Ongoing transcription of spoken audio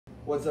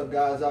What's up,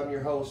 guys? I'm your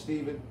host,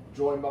 Steven,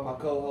 joined by my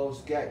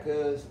co-host, Gat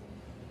Cuz.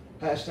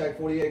 Hashtag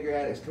 40acre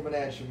Addicts coming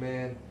at you,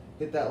 man.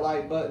 Hit that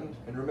like button,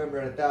 and remember,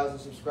 at 1,000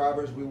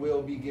 subscribers, we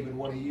will be giving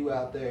one of you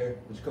out there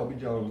the Jacoby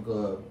Jones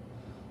glove.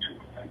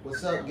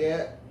 What's up,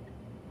 Gat?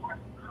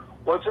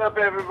 What's up,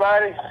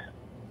 everybody?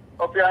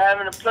 Hope you're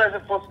having a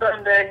pleasantful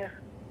Sunday.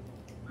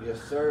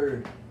 Yes,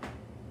 sir.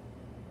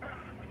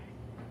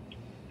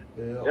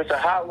 Yep. It's a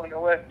hot one in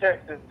West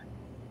Texas.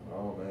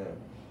 Oh, man.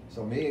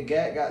 So me and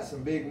Gat got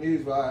some big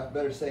news. Well, I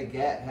better say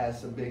Gat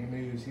has some big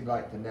news he'd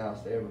like to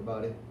announce to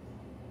everybody.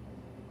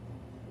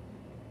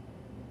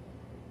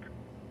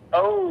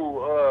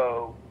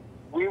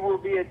 We will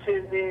be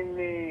attending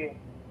the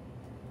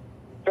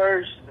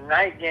first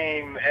night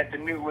game at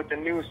with the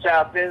new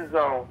South End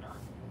Zone.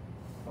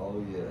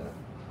 Oh, yeah.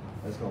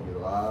 That's going to be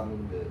live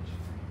in the bitch.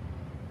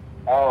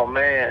 Oh,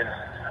 man.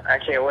 I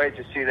can't wait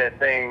to see that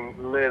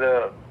thing lit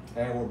up.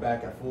 And we're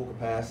back at full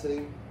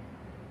capacity.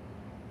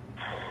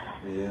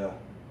 Yeah.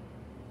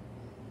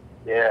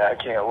 Yeah, I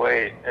can't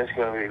wait. It's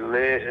going to be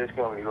lit. It's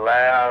going to be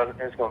loud.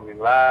 It's going to be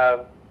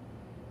live.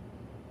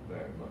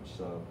 Very much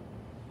so.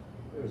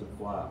 There's a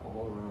fly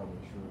all around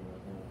this room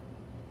right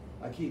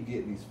now. I keep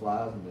getting these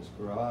flies in this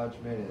garage,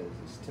 man.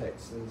 It's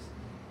Texas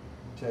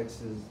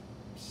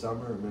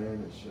summer,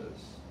 man. It's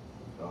just,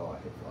 oh, I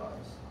hate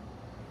flies.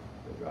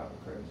 They drive me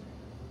crazy.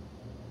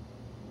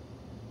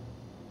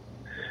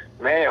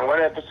 Man,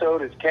 one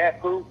episode is cat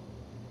poop.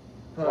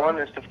 One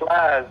is the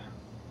flies.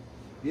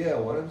 Yeah,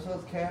 one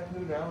episode's cat poo,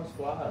 now it's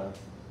flies.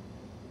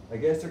 I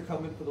guess they're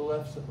coming for the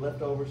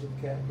leftovers of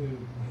the cat poo.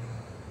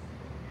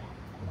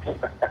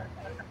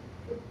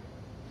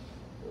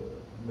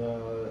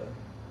 No,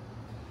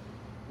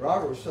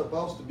 Robert was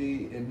supposed to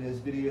be in this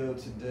video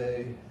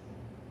today,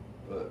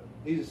 but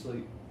he's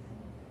asleep.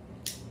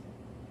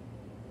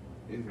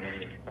 He's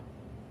running.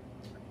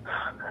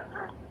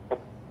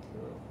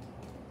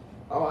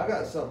 Oh, I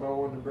got something I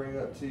wanted to bring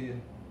up to you,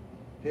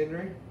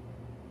 Henry.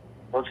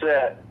 What's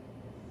that?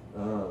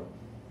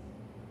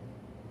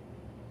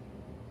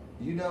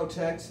 You know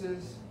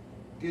Texas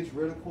gets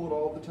ridiculed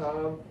all the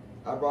time.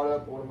 I brought it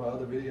up in one of my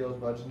other videos,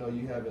 but I just know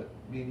me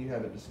and you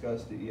haven't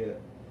discussed it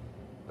yet.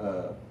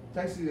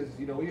 Texas is,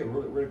 we get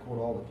ridiculed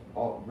all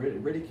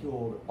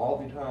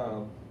the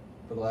time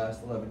for the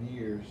last 11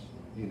 years,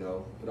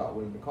 for not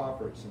winning the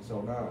conference since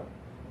 09.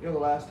 You know the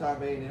last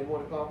time A&M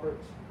won a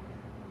conference?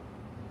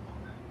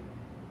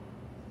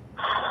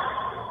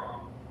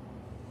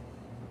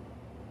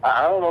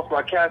 I don't know if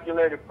my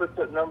calculator puts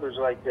up numbers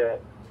like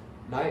that.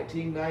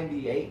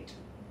 1998.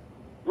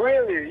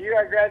 Really? You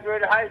got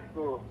graduated high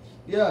school?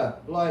 Yeah,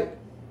 like,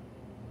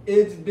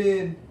 it's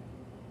been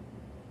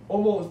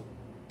almost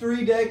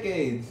 3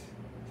 decades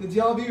since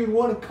y'all have even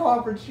won a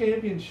conference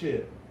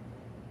championship.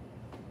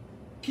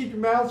 Keep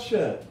your mouth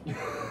shut.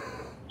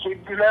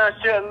 Keep your mouth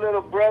shut,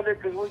 little brother,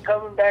 because we're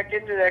coming back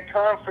into that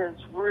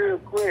conference real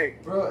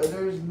quick. Bro,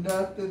 there's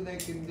nothing they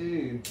can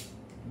do.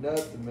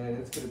 Nothing, man.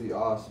 It's gonna be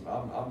awesome.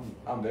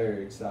 I'm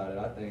very excited.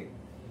 I think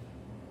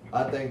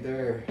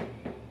they're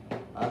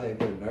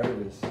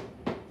nervous.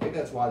 I think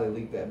that's why they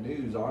leaked that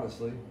news,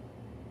 honestly.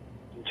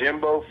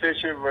 Jimbo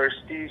Fisher versus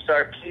Steve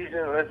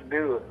Sarkisian. Let's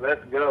do it.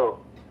 Let's go.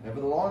 And for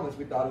the longest,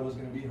 we thought it was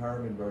going to be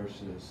Herman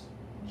versus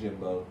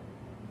Jimbo.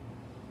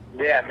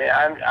 Yeah,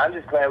 man. I'm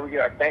just glad we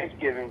got our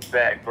Thanksgivings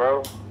back,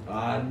 bro.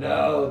 I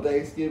know.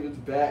 Thanksgiving's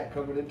back,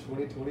 coming in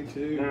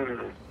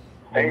 2022.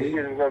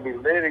 Thanksgiving's going to be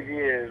lit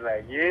again.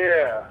 Like,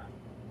 yeah.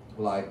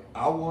 Like,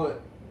 I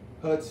want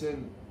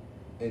Hudson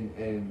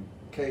and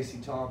Casey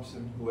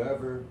Thompson,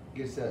 whoever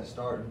gets that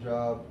starting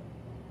job,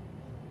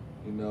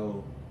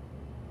 win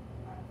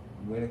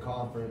a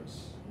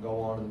conference, go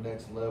on to the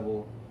next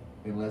level,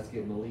 and let's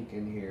get Malik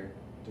in here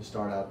to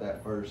start out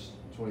that first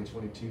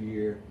 2022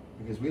 year,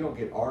 because we don't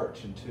get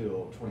Arch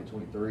until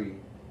 2023.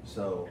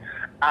 So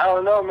I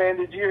don't know, man.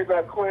 Did you hear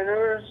about Quinn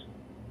Ewers?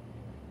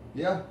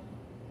 Yeah.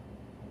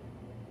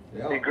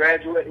 He's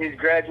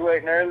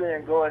graduating early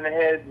and going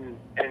ahead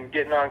and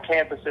getting on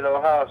campus at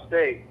Ohio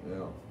State.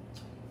 Yeah.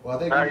 Well, I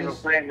think not even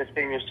playing the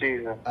senior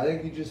season. I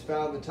think you just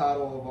found the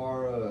title of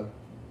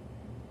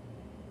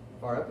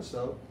our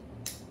episode.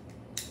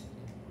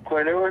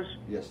 Quinn Ewers?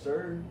 Yes,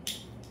 sir.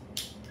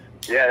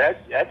 Yeah,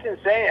 that's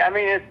insane. I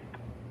mean,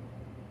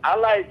 I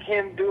like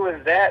him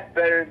doing that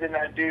better than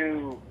I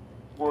do,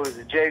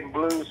 Jaden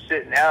Blue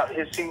sitting out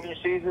his senior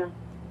season.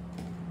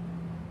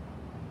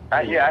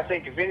 Yeah, I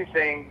think if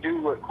anything,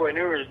 do what Quinn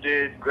Ewers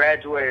did,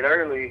 graduate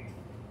early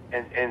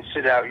and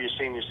sit out your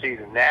senior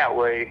season that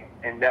way,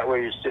 and that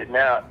way you're sitting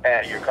out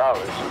at your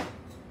college.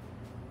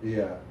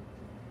 Yeah,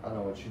 I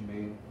know what you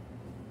mean.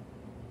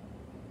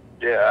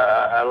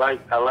 Yeah, I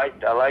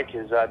like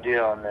his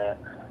idea on that.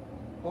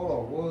 Hold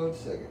on 1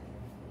 second.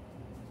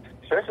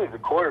 Especially the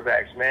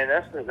quarterbacks, man.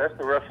 That's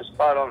the roughest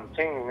spot on the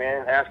team,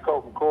 man. Ask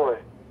Colt McCoy.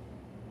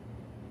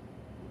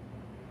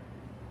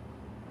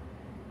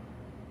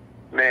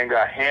 Man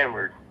got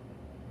hammered.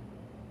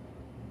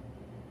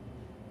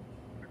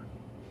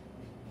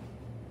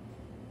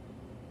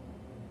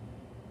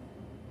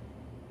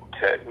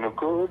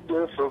 Technical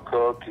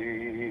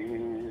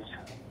difficulties.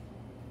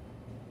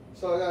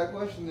 So I got a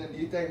question then. Do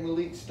you think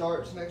Malik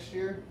starts next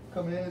year,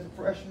 coming in as a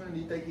freshman, or do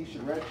you think he should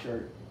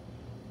redshirt?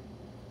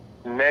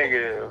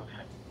 Negative.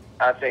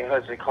 I think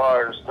Hudson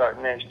Card will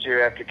start next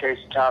year after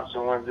Casey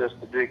Thompson wins us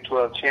the Big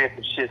 12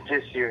 championship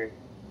this year.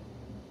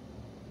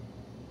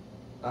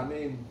 I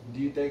mean, do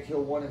you think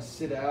he'll want to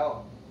sit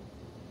out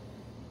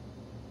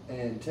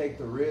and take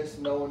the risk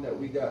knowing that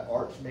we got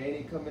Arch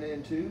Manny coming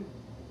in too?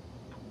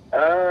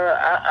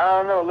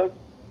 I don't know.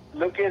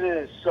 Look at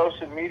his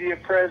social media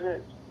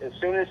presence. As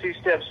soon as he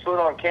steps foot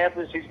on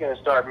campus, he's going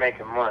to start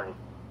making money.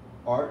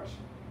 Arch?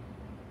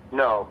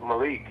 No,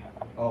 Malik.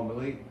 Oh,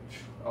 Malik.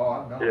 Oh,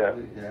 I know. Yeah.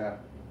 Malik. Yeah.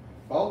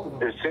 Both of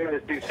them. As soon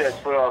as he steps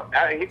foot on,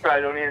 he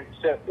probably don't even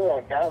step foot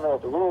on. I don't know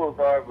what the rules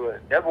are,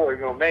 but that boy's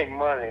going to make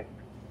money.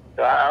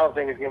 So I don't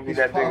think it's going to be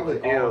that big of a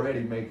He's deal. probably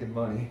already making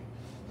money.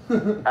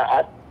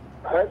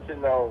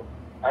 Hudson, though,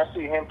 I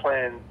see him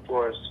playing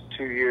for us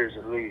 2 years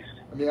at least.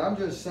 I mean, I'm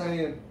just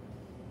saying,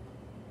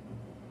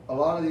 a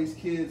lot of these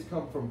kids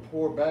come from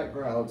poor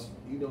backgrounds.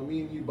 You know,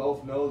 me and you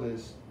both know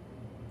this,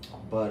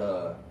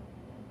 but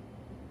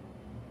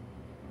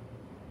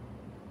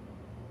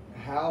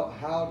how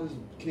does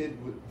a kid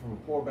from a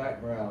poor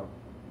background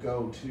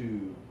go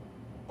to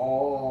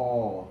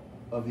all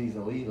of these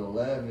Elite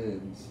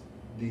 11s,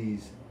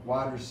 these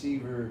wide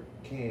receiver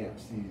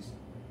camps,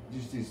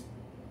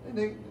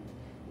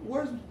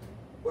 where's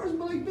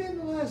Malik been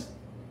the last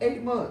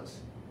 8 months?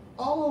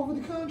 All over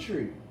the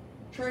country,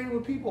 training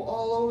with people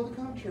all over the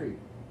country.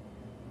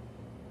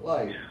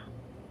 Like,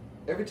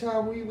 every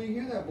time we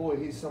hear that boy,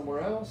 he's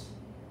somewhere else.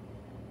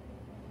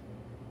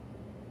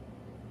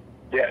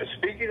 Yeah,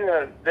 speaking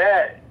of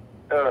that,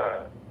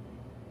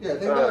 yeah,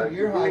 think about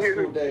your high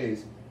school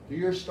days.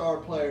 Your star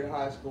player in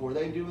high school, were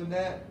they doing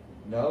that?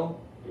 No.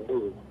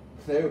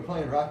 They were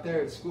playing right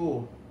there at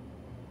school.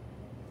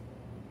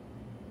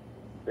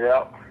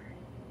 Yeah.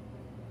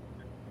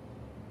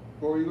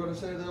 What were you going to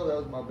say, though? That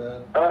was my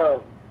bad.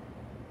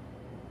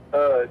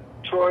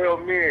 Troy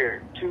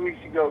O'Meara, 2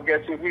 weeks ago,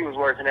 guess who he was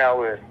working out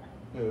with?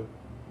 Who?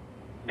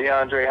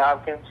 DeAndre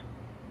Hopkins.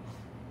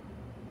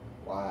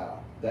 Wow.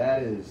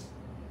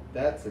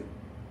 That's a,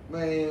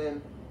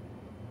 man.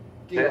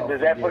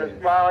 Does that put a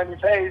smile on your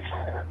face?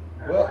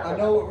 Well, I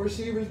know what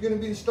receiver's going to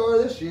be the star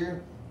this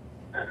year.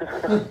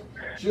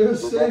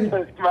 Just saying. Does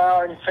that put a smile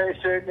on your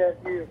face right there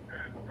for you?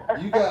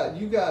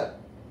 You got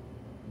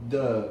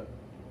the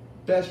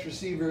best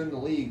receiver in the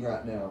league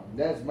right now.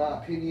 That's my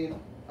opinion.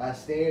 I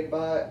stand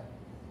by it.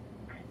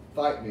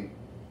 Fight me.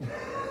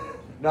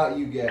 Not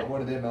you, Gat.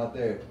 One of them out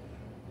there.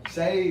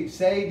 Say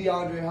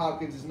DeAndre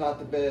Hopkins is not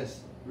the best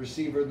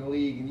receiver in the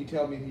league, and you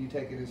tell me who you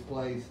take in his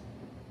place,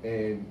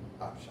 and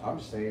I'm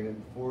just saying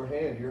it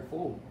beforehand. You're a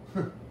fool.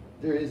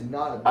 There is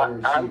not a better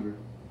receiver.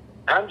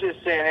 I'm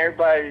just saying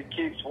everybody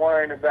keeps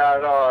worrying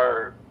about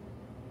our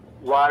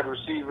wide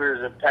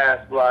receivers and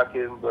pass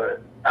blocking,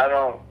 but I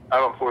don't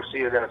foresee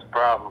it as a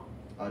problem.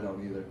 I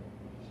don't either.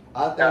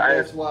 I think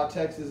that's why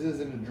Texas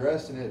isn't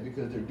addressing it,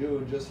 because they're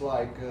doing just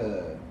like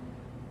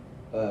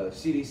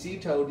CDC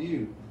told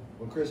you.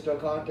 When Chris Del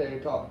Conte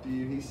talked to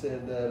you, he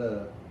said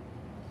that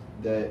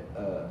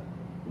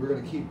we're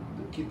going to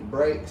keep the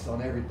brakes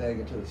on everything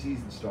until the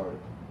season started,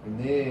 and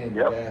then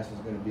the gas is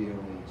going to be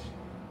unleashed.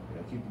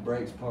 Keep the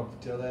brakes pumped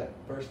until that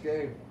first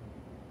game.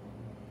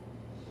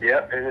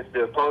 Yep, and if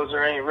the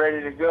opposer ain't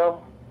ready to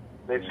go,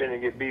 they finna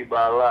get beat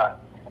by a lot.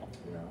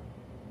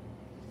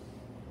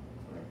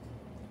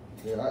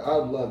 Yeah,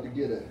 I'd love to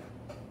get an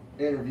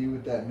interview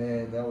with that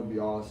man. That would be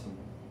awesome.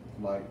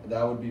 Like,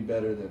 that would be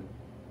better than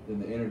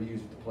the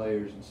interviews with the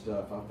players and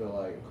stuff. I feel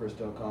like a Chris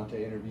Del Conte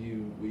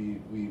interview,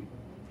 we've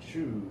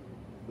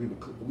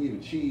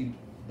achieved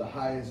the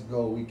highest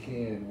goal we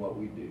can in what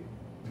we do.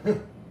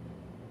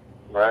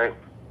 Right.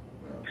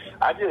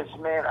 I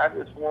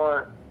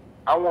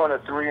want a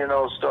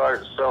 3-0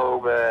 start so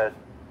bad.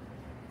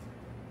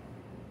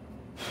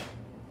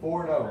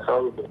 4-0.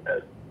 So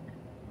bad.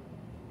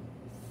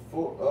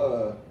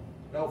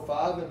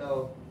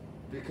 5-0,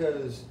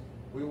 because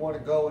we want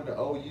to go into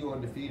OU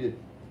undefeated.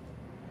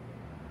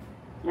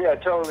 Yeah,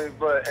 totally.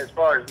 But as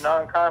far as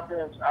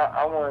non-conference,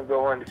 I want to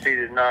go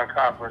undefeated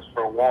non-conference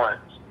for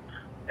once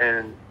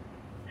and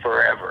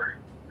forever.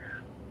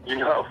 You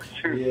know?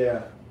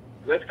 Yeah.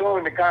 Let's go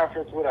into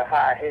conference with a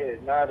high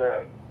head, not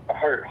a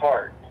hurt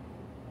heart.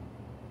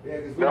 Yeah,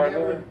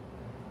 because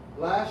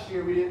last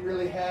year we didn't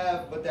really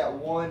have but that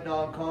one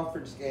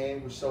non-conference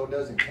game, so it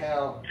doesn't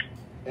count.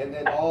 And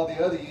then all the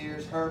other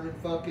years, Herman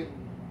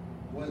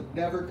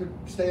never could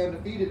stay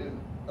undefeated in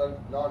a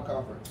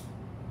non-conference.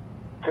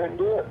 Couldn't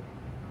do it.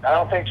 I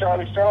don't think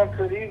Charlie Strong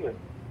could either.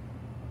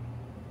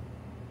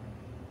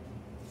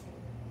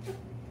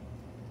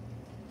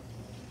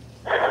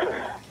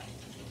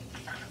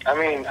 I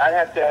mean, I'd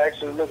have to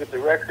actually look at the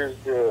records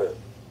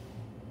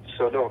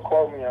so don't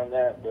quote me on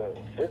that, but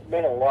it's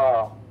been a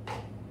while.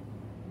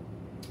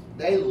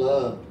 They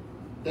loved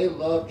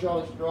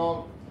Charlie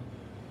Strong.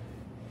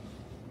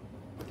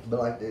 But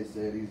like they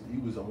said, he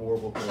was a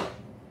horrible coach.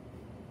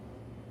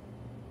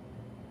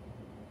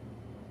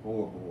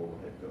 Horrible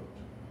head coach.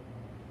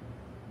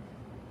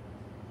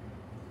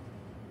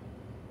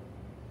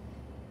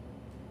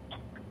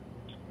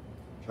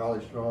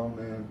 Charlie Strong,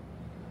 man.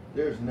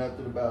 There's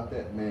nothing about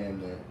that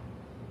man that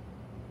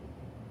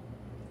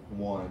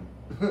won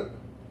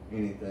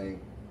anything.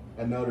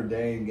 That Notre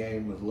Dame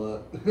game was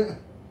luck.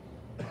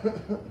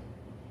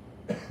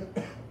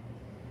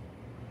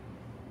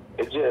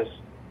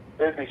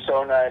 It'd be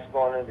so nice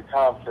going into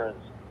conference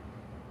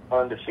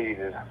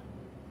undefeated.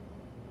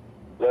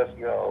 Let's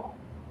go.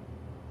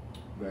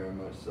 Very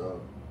much so.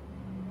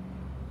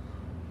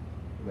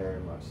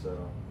 Very much so.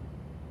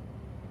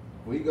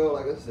 We go,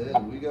 like I said,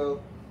 we go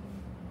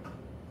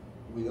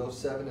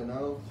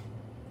 7-0.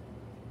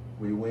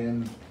 We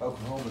win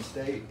Oklahoma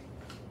State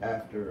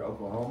after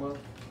Oklahoma,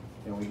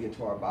 and we get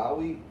to our bye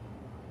week.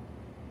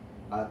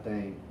 I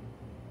think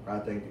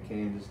the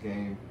Kansas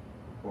game,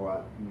 or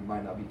it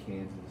might not be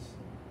Kansas.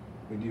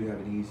 We do have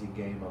an easy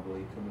game, I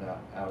believe, coming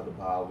out of the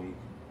bye week,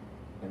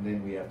 and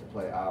then we have to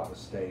play Iowa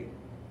State.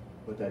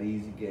 But that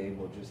easy game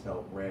will just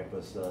help ramp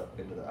us up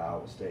into the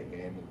Iowa State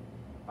game, and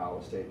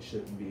Iowa State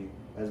shouldn't be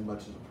as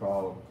much of a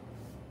problem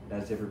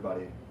as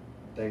everybody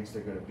thinks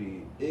they're going to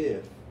be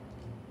if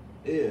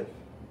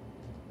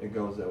it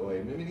goes that way.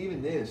 I mean,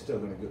 even then, it's still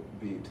going to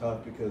be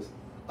tough because,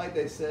 like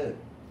they said,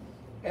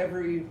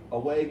 every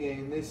away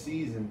game this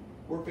season,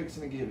 we're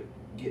fixing to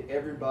get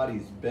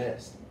everybody's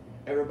best.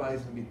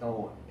 Everybody's going to be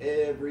throwing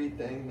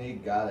everything they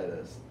got at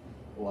us.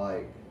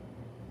 Like,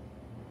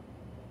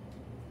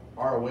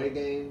 our away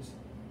games,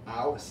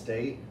 Iowa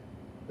State,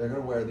 they're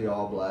going to wear the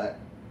all black.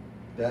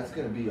 That's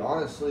going to be,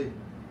 honestly,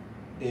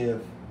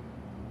 if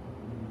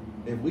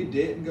we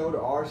didn't go to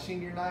our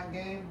senior night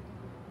game,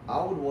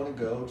 I would want to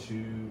go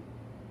to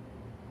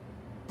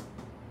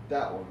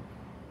that one.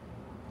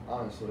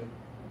 Honestly,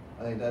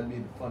 I think that'd be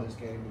the funnest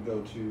game to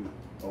go to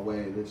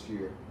away this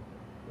year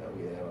that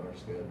we have on our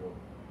schedule.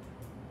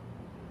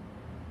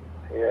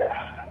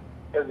 Yeah,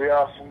 it'd be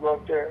awesome to go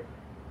up there.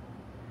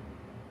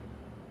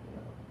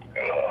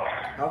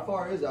 How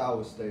far is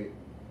Iowa State?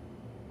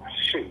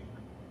 Shoot.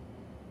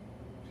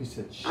 He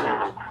said, shit.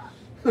 I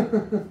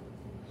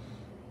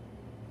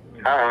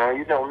don't know.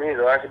 You know me,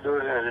 though. I could do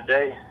it in a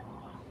day.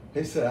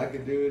 He said, I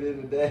could do it in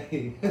a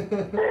day.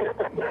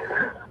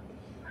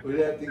 We'd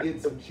have to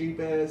get some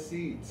cheap-ass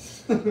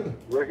seats. There's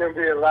going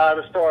to be a lot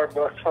of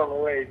Starbucks on the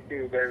way,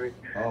 too, baby.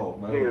 Oh,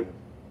 man. Dude.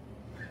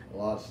 A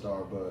lot of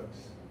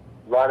Starbucks.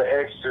 A lot of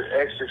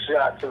extra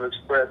shots of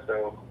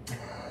espresso.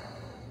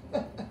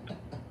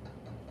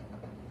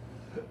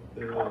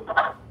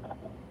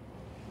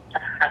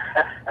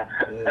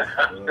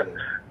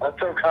 I'm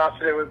so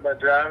confident with my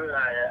driving,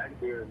 I can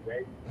do it,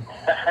 baby.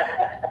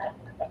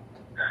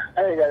 I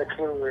ain't got a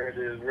clue where it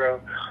is,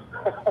 bro.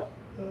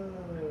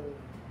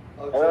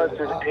 I know it's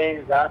in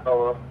Ames,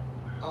 Iowa.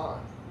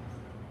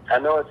 I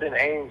know it's in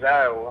Ames,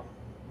 Iowa.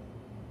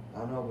 I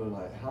know, but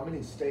like, how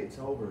many states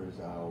over is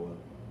Iowa?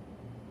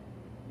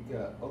 You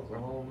got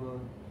Oklahoma.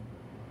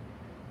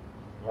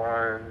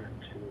 1,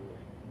 2.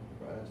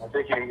 Right. I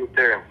think you can get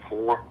there in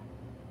 4.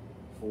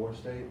 4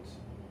 states?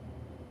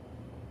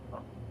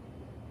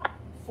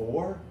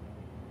 4?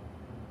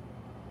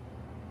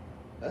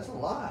 That's a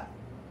lot.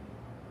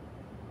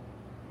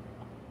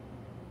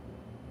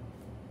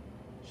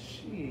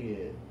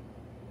 Shit.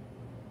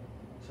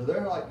 So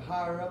they're like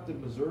higher up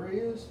than Missouri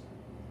is?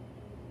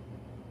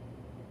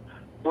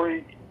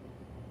 Well,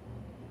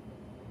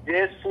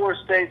 there's 4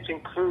 states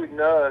including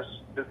us,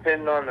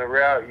 depending on the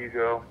route you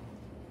go.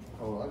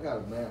 Oh, I got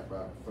a map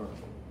right in front of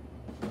me.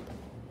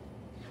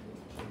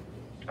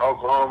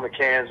 Oklahoma,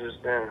 Kansas,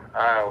 then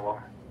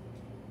Iowa.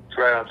 It's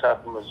right on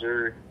top of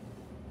Missouri.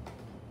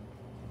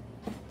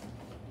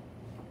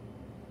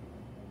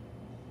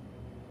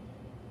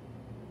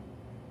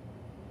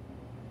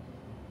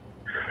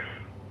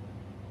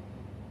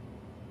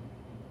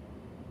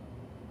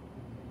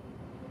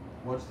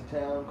 What's the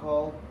town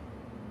called?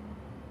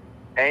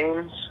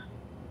 Ames.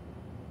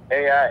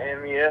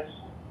 A-I-M-E-S.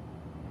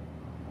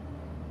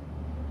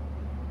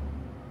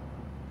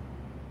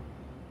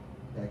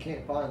 I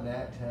can't find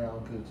that town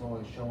because it's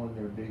only showing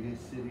their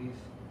biggest cities.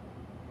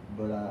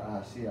 But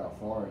I see how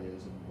far it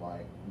is, and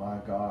like, my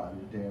God,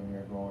 it's damn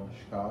near going to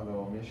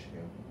Chicago,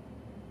 Michigan,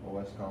 or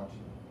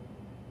Wisconsin.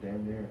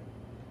 Damn near.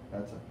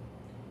 It's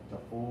a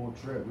full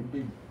trip.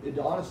 It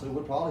honestly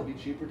would probably be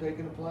cheaper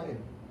taking a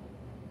plane.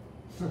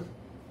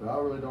 But I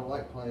really don't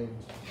like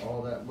planes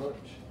all that much.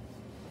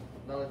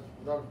 Not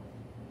a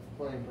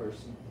plane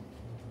person.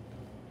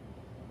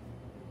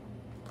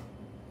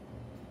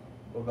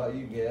 What about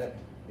you, Gat?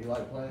 You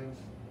like planes?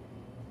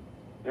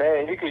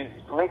 Man, you could,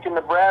 Lincoln,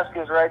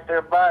 Nebraska's right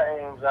there by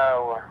Ames,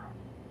 Iowa.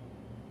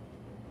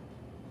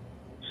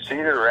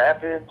 Cedar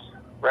Rapids,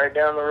 right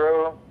down the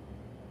road.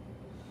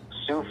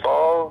 Sioux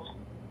Falls.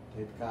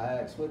 Take the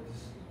kayaks with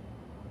us.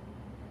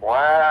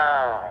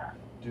 Wow.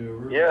 Do a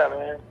route. Yeah,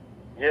 man.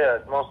 Yeah,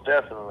 most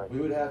definitely.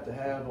 We would have to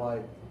have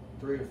like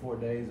 3 or 4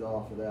 days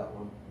off of that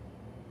one.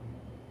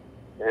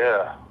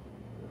 Yeah.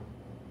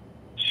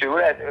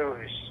 Shoot,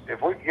 if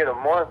we could get a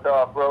month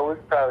off, bro, we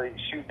could probably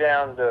shoot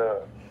down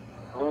to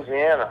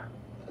Louisiana.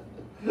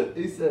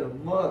 He said a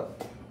month.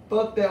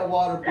 Fuck that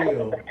water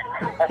bill.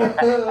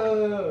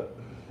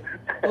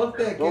 Fuck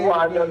that We'll gator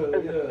wind up bill,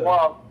 in the yeah.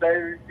 swamp,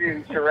 baby,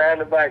 being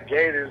surrounded by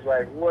gators.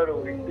 Like, what are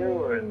we Oh,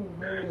 doing?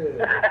 man.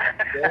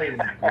 That is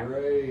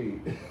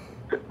great.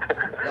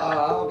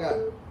 Nah,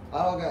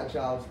 I don't got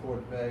child support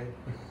to pay.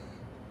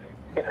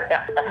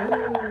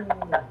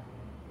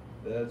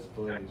 That's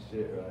funny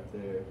shit right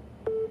there.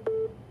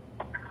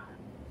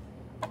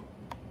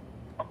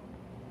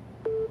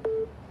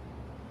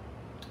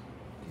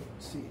 Can't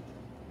see it.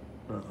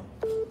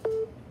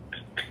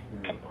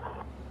 Yeah.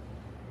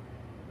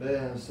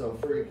 Man, so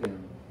freaking,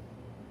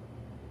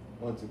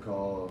 what's it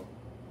called?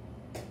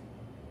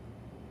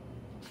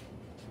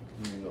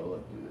 Let me go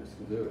look through this,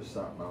 because there was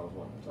something I was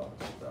wanting to talk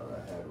about I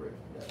had written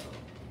down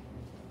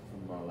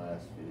from my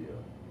last video.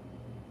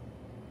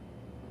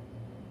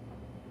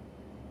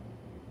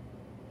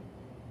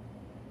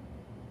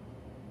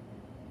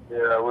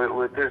 Yeah,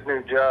 with this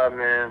new job,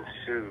 man,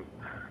 shoot.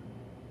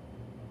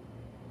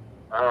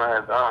 I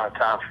don't have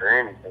time for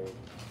anything.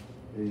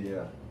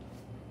 Yeah.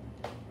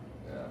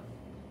 Yeah.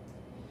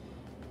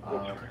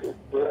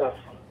 Yeah.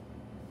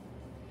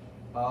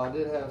 I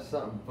did have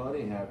something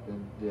funny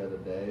happen the other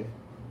day.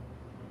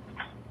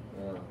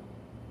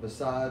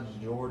 Besides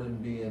Jordan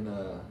being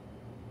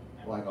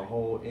like a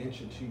whole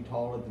inch or two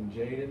taller than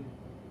Jaden,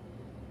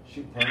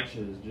 she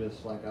punches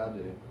just like I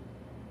do.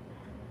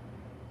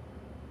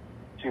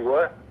 She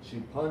what? She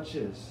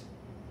punches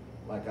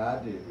like I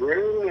do.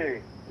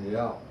 Really?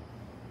 Yeah.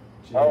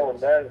 She Oh,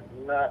 hits. that's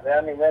not.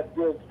 I mean, that's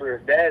good for her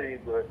daddy,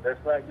 but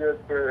that's not good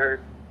for her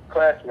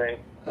classmate.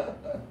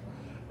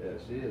 Yeah,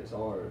 she hits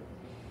hard.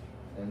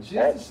 And she's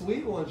the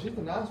sweet one. She's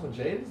the nice one.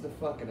 Jaden's the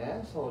fucking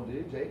asshole,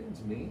 dude.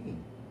 Jaden's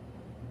mean.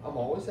 I'm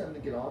always having to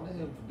get on to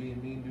him for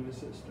being mean to his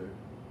sister.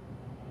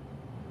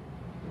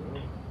 You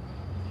know?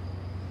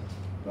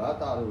 But I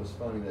thought it was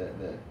funny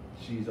that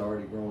she's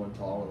already growing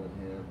taller than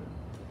him, and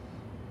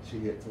she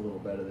hits a little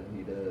better than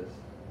he does.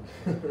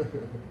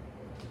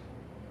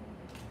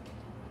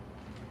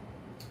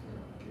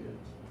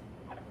 Kids.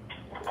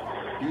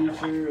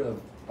 Future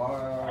of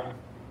our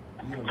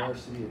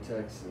University of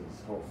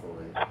Texas,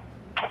 hopefully.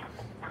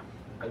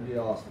 That'd be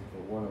awesome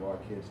for one of our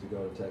kids to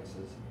go to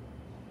Texas.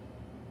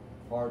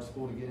 Hard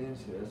school to get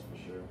into, that's for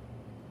sure.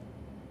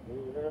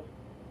 Mm-hmm.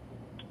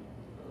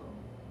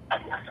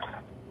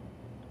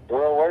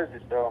 Well worth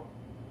it, though.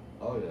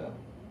 Oh yeah,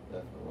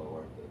 definitely well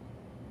worth it.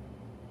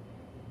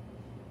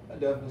 I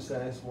definitely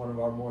say it's one of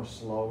our more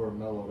slower,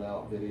 mellowed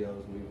out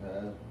videos we've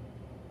had.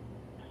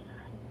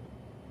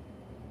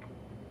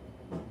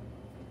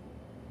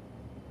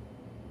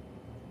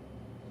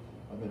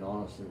 I've been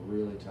honestly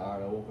really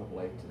tired. I woke up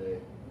late today.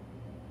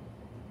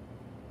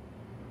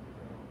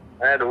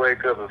 I had to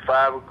wake up at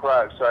 5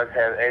 o'clock so I could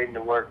have Aiden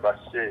to work by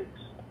 6.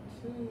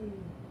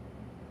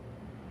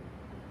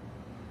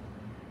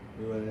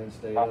 We went in and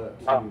stayed up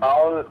too.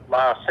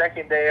 My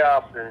second day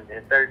off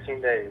in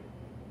 13 days.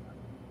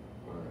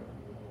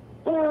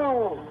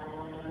 Yeah.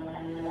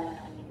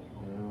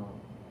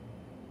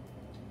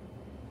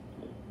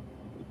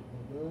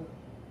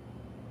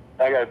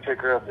 I gotta pick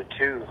her up at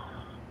 2.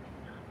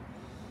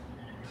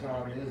 What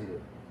time is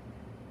it?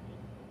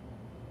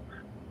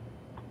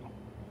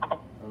 I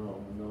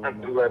don't know.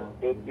 It's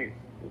 11:50.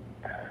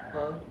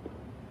 Huh?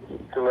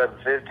 It's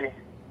 11:50.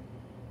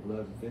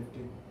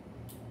 11:50?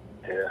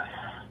 Yeah.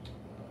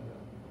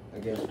 I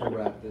guess we'll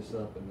wrap this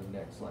up in the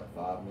next like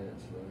 5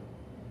 minutes then.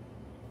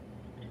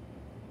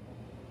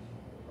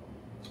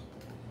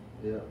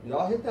 Yeah.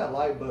 Y'all hit that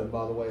like button,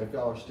 by the way, if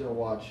y'all are still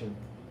watching.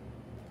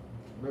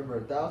 Remember,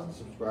 1,000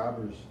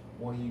 subscribers,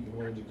 one of you can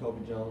win a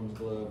Jacoby Jones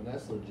glove, and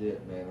that's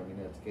legit, man. I mean,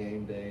 that's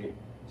game day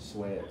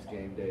sweat, it's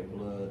game day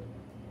blood.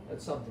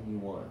 That's something you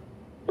want.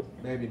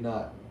 Maybe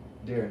not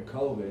during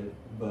COVID,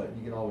 but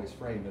you can always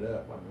frame it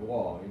up on your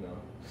wall, you know.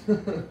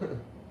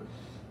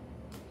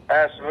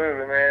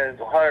 Absolutely, man.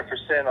 It's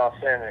 100%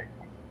 authentic.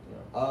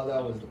 Yeah. Oh,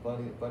 that was the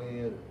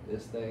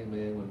funniest thing,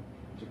 man, when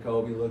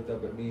Jacoby looked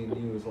up at me and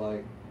he was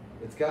like,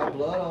 "It's got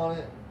blood on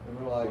it." And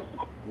we're like,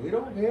 "We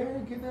don't care.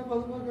 Get that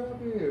motherfucker up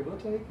here. We'll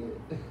take it."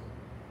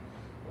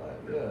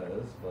 Like, yeah,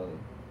 that's funny.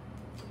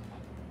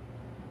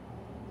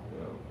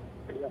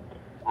 Yeah.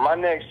 My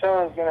next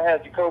son's gonna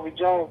have Jacoby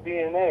Jones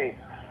DNA.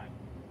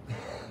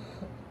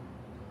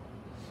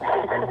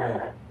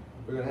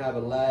 We're gonna have a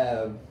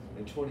lab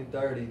in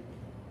 2030.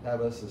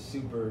 Have us a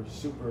super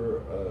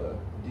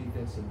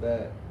defensive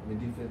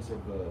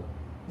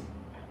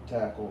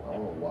tackle. I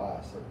don't know why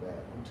I said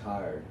that. I'm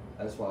tired.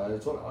 That's why.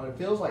 It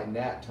feels like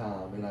nap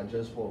time, and I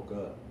just woke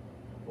up.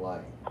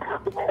 Like,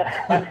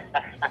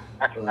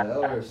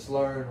 they're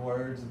slurring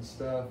words and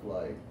stuff.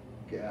 Like,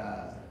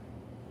 God.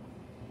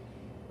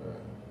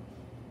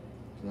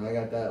 And I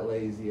got that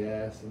lazy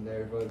ass in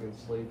there fucking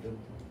sleeping.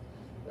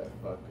 That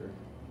fucker.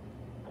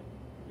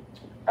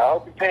 I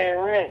hope you're paying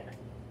rent.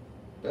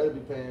 Better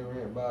be paying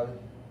rent, Bobby.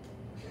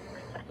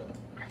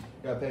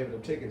 Gotta pay for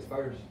them tickets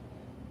first.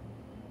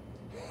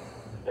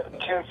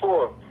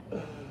 10-4.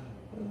 That's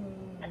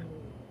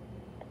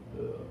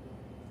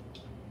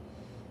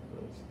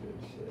good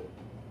shit.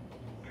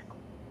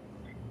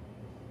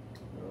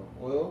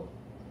 Well,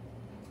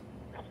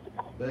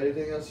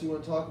 anything else you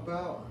want to talk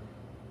about?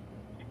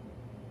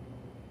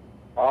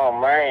 Oh,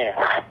 man.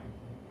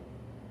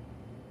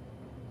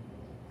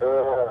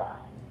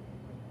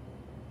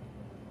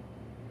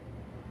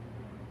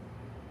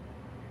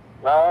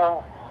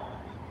 No.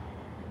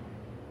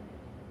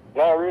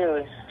 Not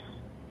really.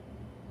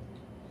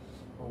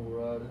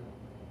 Alrighty.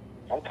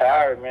 I'm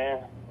tired,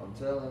 man. I'm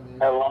telling you.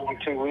 Had a long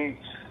 2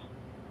 weeks.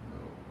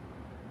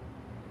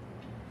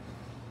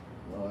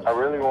 No, I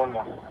really want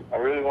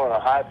a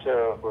hot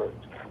tub, but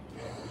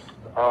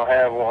I don't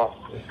have one.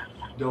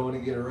 Don't want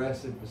to get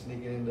arrested for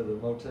sneaking into the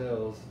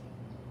motels.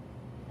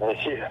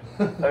 Yeah.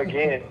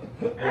 Again.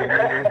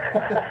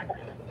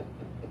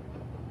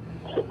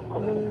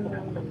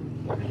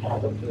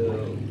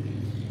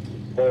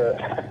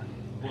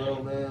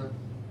 Well, man,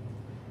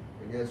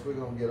 I guess we're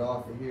gonna get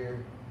off of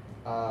here.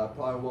 I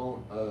probably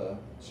won't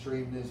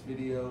stream this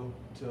video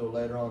till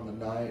later on the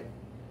night,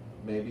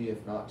 maybe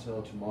if not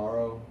till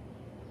tomorrow.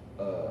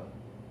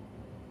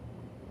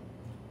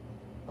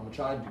 I'm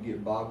trying to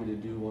get Bobby to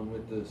do one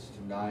with us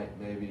tonight,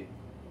 maybe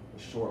a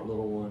short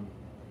little one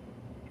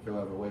if he'll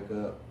ever wake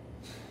up.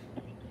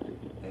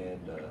 And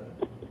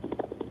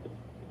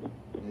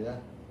yeah,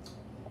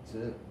 that's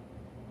it.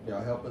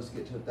 Y'all help us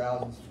get to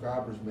 1,000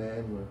 subscribers,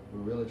 man. We're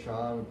really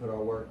trying. We put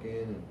our work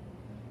in, and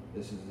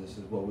this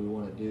is what we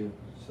want to do.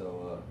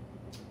 So,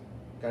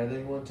 got anything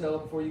you want to tell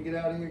them before you get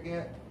out of here,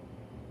 Gant?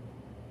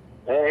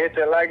 Hey, hit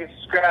that like and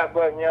subscribe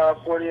button, y'all.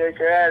 40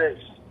 Acre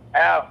Addicts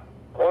out.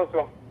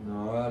 Welcome.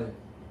 Alrighty,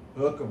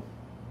 hook 'em.